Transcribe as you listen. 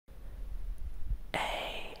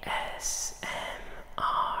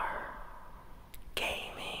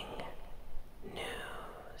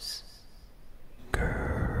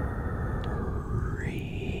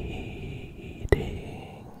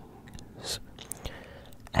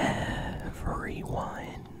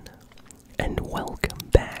everyone, and welcome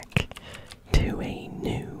back to a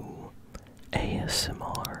new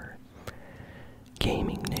ASMR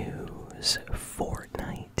Gaming News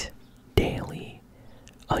Fortnite Daily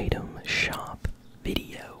Item Shop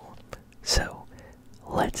video. So,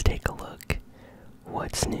 let's take a look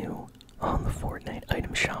what's new on the Fortnite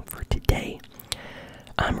Item Shop for today.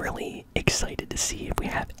 I'm really excited to see if we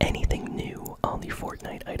have anything new on the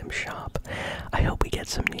Fortnite Item Shop. I hope we get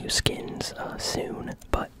some new skins soon,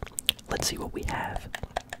 but let's see what we have.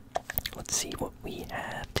 Let's see what we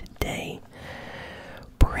have today.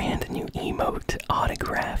 Brand new emote,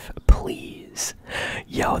 autograph, please.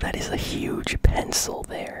 Yo, that is a huge pencil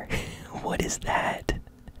there. What is that?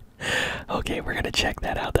 Okay, we're gonna check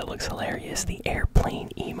that out. That looks hilarious. The airplane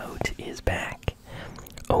emote is back.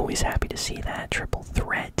 Always happy to see that. Triple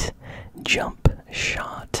threat, jump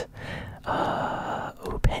shot.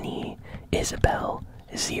 Oh, Penny, Isabel,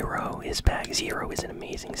 Zero is back. Zero is an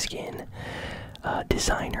amazing skin.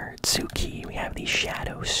 Designer, Tsuki. We have the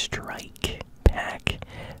Shadow Strike pack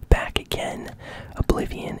back again.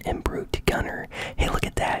 Oblivion and Brute Gunner. Hey, look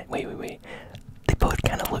at that. Wait. They both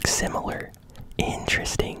kind of look similar.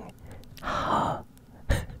 Interesting. Huh.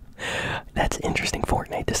 That's interesting.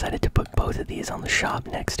 Fortnite decided to put both of these on the shop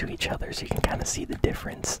next to each other so you can kind of see the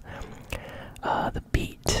difference. The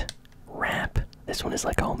beat, rap. This one is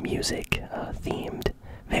like all music themed.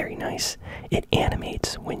 Very nice. It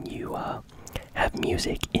animates when you have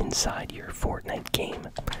music inside your Fortnite game.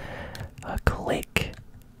 Click,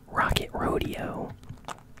 Rocket Rodeo.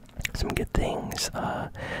 Some good things.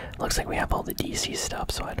 Looks like we have all the DC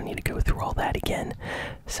stuff, so I don't need to go through all that again.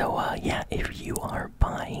 So yeah, if you are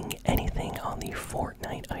buying anything on the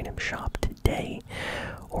Fortnite Item Shop today,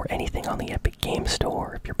 or anything on the Epic Game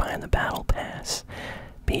Store, if you're buying the Battle Pass,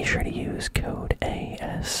 be sure to use code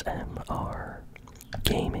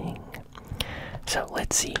ASMRGaming. So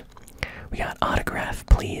let's see. We got autograph,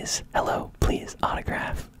 please. Hello, please,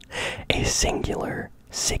 autograph. A singular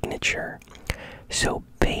signature. So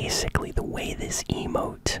basically the way this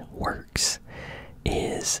emote works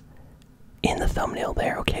is in the thumbnail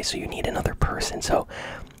there. Okay, so you need another person. So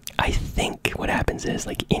I think what happens is,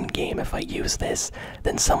 like, in-game, if I use this,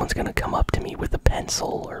 then someone's gonna come up to me with a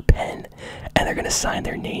pencil or pen, and they're gonna sign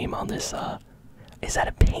their name on this, is that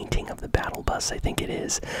a painting of the battle bus? I think it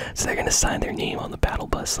is. So they're gonna sign their name on the battle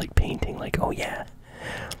bus, like painting, like, oh yeah.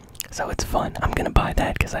 So it's fun. I'm gonna buy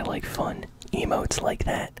that because I like fun emotes like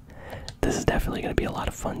that. This is definitely going to be a lot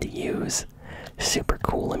of fun to use. Super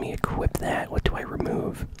cool. Let me equip that. What do I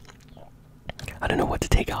remove? I don't know what to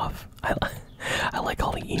take off. I like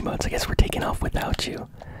all the emotes. I guess we're taking off without you.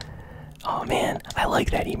 Oh man, I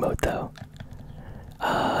like that emote though.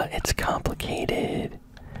 It's complicated.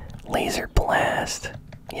 Laser blast.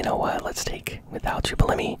 You know what? Let's take without you. But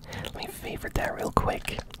let me favorite that real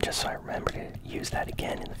quick, just so I remember to use that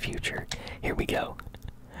again in the future. Here we go.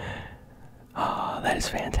 Oh, that is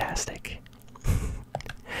fantastic.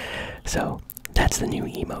 So, that's the new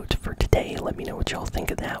emote for today. Let me know what y'all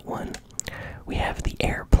think of that one. We have the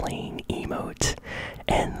airplane emote,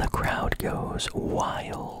 and the crowd goes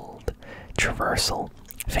wild. Traversal,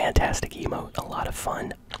 fantastic emote, a lot of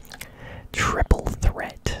fun. Triple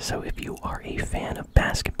threat, so if you are a fan of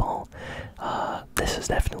basketball, this is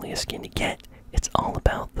definitely a skin to get. It's all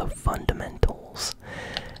about the fundamentals.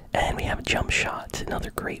 And we have a jump shot,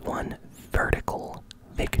 another great one. Vertical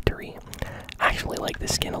victory. I actually like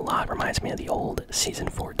this skin a lot. Reminds me of the old Season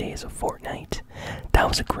 4 days of Fortnite. That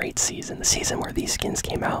was a great season. The season where these skins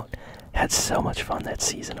came out. Had so much fun that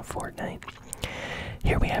season of Fortnite.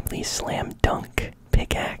 Here we have the Slam Dunk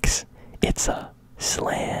pickaxe. It's a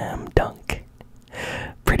slam dunk.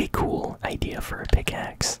 Pretty cool idea for a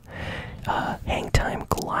pickaxe. Hang time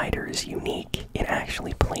glider is unique. It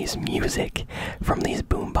actually plays music from these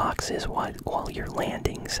boom boxes while you're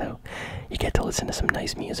landing, so you get to listen to some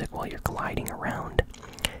nice music while you're gliding around.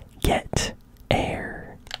 Get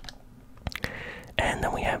air. And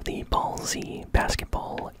then we have the ballsy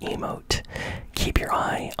basketball emote. Keep your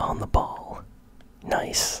eye on the ball.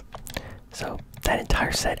 Nice. So that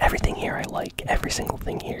entire set, everything here I like. Every single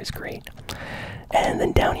thing here is great. And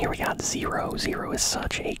then down here we got Zero. Zero is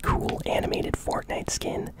such a cool animated Fortnite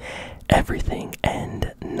skin. Everything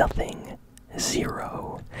and nothing.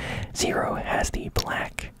 Zero. Zero has the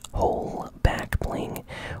black hole back bling.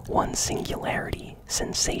 One singularity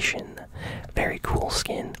sensation. Very cool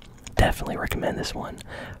skin. Definitely recommend this one.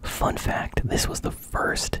 Fun fact, this was the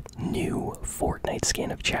first new Fortnite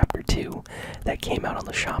skin of Chapter 2 that came out on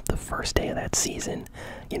the shop the first day of that season.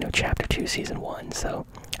 You know, Chapter 2, Season 1, so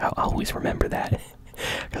I'll always remember that.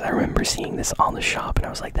 Because I remember seeing this on the shop and I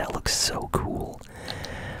was like, that looks so cool.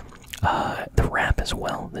 The wrap as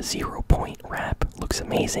well, the 0-point wrap looks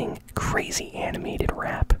amazing. Crazy animated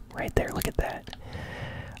wrap right there, look at that.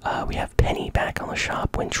 We have Penny back on the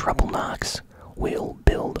shop. When trouble knocks, we'll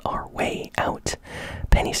build our way out.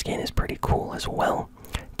 Penny skin is pretty cool as well.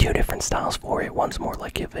 Two different styles for it. One's more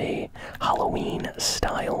like of a Halloween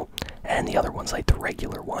style, and the other one's like the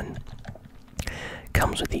regular one.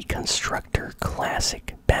 Comes with the Constructor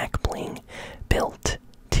Classic back bling, built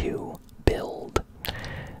to build.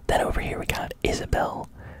 Then over here we got Isabel,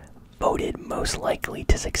 voted most likely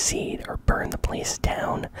to succeed or burn the place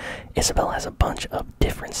down. Isabel has a bunch of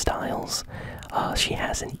different styles. She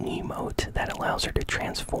has an emote that allows her to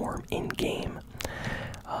transform in-game.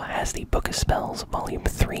 Has the Book of Spells Volume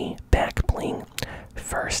 3 back bling,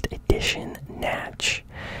 first edition Natch.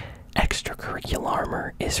 Extracurricular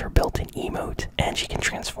armor is her built-in emote, and she can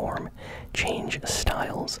transform, change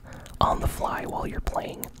styles on the fly while you're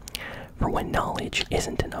playing. For when knowledge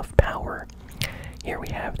isn't enough power. Here we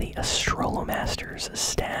have the Astrolomaster's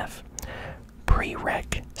staff,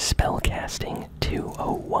 prereq spellcasting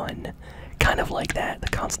 201. Kind of like that, the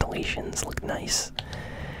constellations look nice.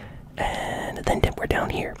 And then we're down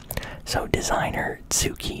here. So designer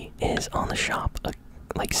Tsuki is on the shop,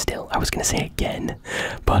 like still, I was gonna say again,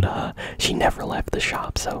 but she never left the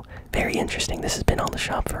shop, so very interesting. This has been on the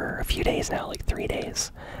shop for a few days now, like 3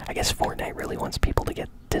 days. I guess Fortnite really wants people to get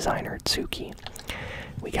designer Tsuki.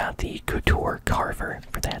 We got the Couture Carver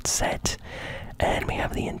for that set, and we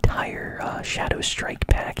have the entire Shadow Strike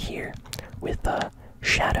pack here with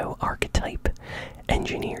Shadow Archetype,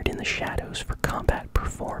 engineered in the shadows for combat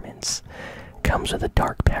performance. Comes with a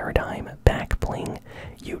Dark Paradigm back bling,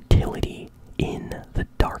 utility in the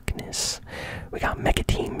darkness. We got Mecha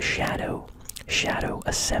Team Shadow, Shadow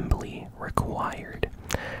Assembly required.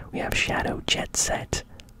 We have Shadow Jet Set,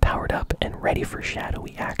 powered up and ready for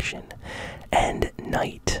shadowy action. And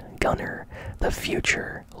Night Gunner, the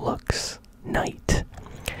future looks night.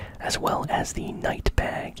 As well as the Night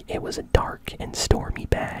Bag. It was a dark and stormy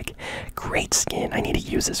bag. Great skin. I need to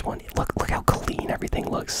use this one. Look how clean everything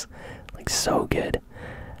looks. Like, so good.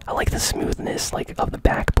 I like the smoothness, like, of the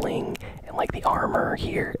back bling and like the armor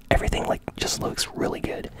here. Everything like just looks really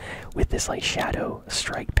good with this like Shadow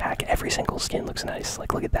Strike pack. Every single skin looks nice.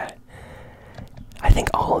 Like, look at that. I think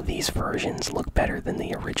all of these versions look better than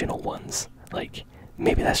the original ones. Like,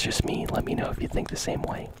 maybe that's just me. Let me know if you think the same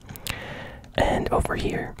way. And over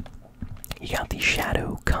here, you got the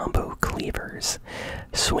Shadow Combo Cleavers,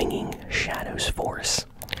 Swinging Shadows Force,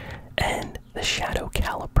 and the Shadow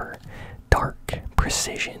Caliper, Dark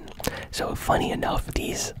Precision. So funny enough,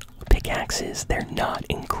 these pickaxes, they're not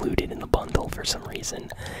included in the bundle for some reason,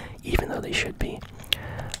 even though they should be.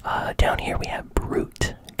 Down here we have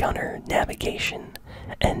Brute, Gunner, Navigation,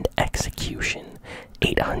 and Execution.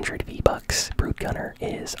 800 V-Bucks. Brute Gunner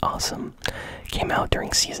is awesome. Came out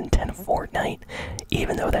during Season 10 of Fortnite.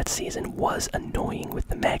 Even though that season was annoying with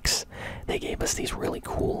the mechs, they gave us these really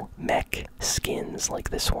cool mech skins like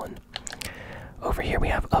this one. Over here we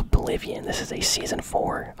have Oblivion. This is a Season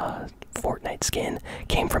 4 Fortnite skin.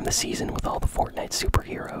 Came from the season with all the Fortnite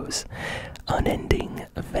superheroes. Unending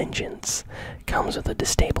Vengeance. Comes with a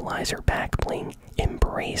Destabilizer back bling.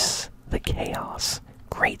 Embrace the Chaos.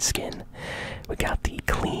 Great skin. We got the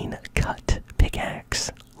Clean Cut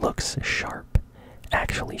Pickaxe. Looks sharp.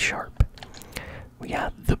 Actually sharp. We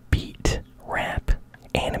got the Beat Wrap.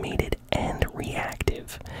 Animated and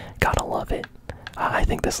reactive. Gotta love it. I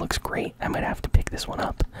think this looks great. I might have to pick this one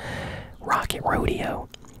up. Rocket Rodeo.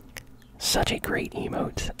 Such a great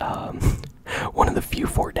emote. One of the few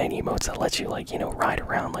Fortnite emotes that lets you, like, you know, ride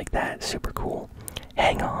around like that. Super cool.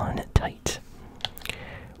 Hang on tight.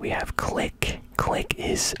 We have Click. Click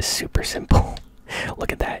is super simple.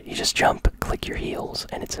 Look at that. You just jump, click your heels,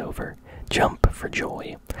 and it's over. Jump for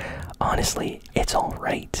joy. Honestly, it's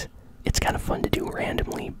alright. It's kind of fun to do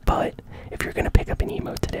randomly, but if you're going to pick up an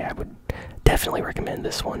emote today, I would definitely recommend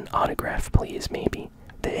this one. Autograph, please, maybe.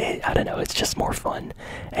 I don't know, it's just more fun,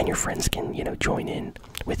 and your friends can, you know, join in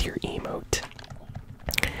with your emote.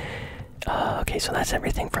 Okay, so that's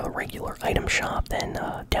everything for the regular item shop. Then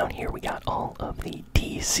down here we got all of the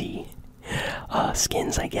DC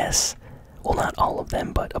skins, I guess. Well, not all of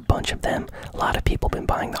them, but a bunch of them. A lot of people have been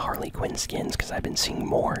buying the Harley Quinn skins because I've been seeing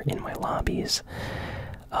more in my lobbies.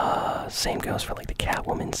 Same goes for like the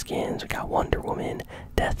Catwoman skins. We got Wonder Woman,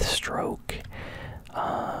 Deathstroke,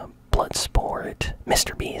 Bloodsport.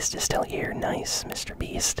 Mr. Beast is still here. Nice, Mr.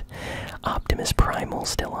 Beast. Optimus Primal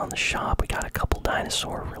still on the shop. We got a couple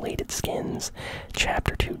dinosaur-related skins.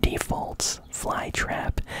 Chapter 2 defaults.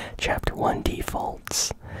 Flytrap. Chapter 1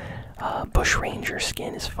 defaults. Bush Ranger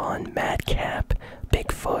skin is fun. Madcap,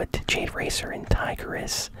 Bigfoot, Jade Racer, and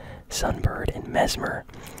Tigeress. Sunbird, and Mesmer.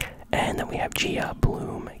 And then we have Gia,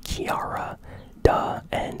 Bloom, Kiara, Duh,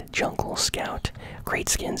 and Jungle Scout. Great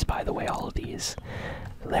skins, by the way, all of these.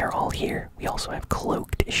 They're all here. We also have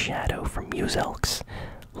Cloaked Shadow from Muselks,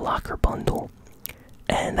 Locker Bundle,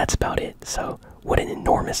 and that's about it. So, what an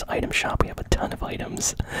enormous item shop. We have a ton of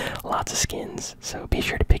items, lots of skins. So be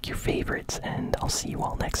sure to pick your favorites, and I'll see you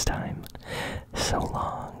all next time. So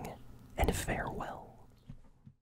long, and farewell.